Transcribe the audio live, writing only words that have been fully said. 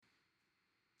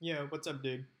Yeah, what's up,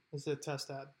 dude? This is a test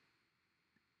ad.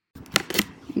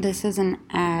 This is an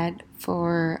ad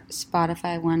for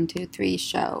Spotify 123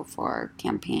 show for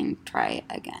campaign Try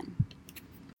Again.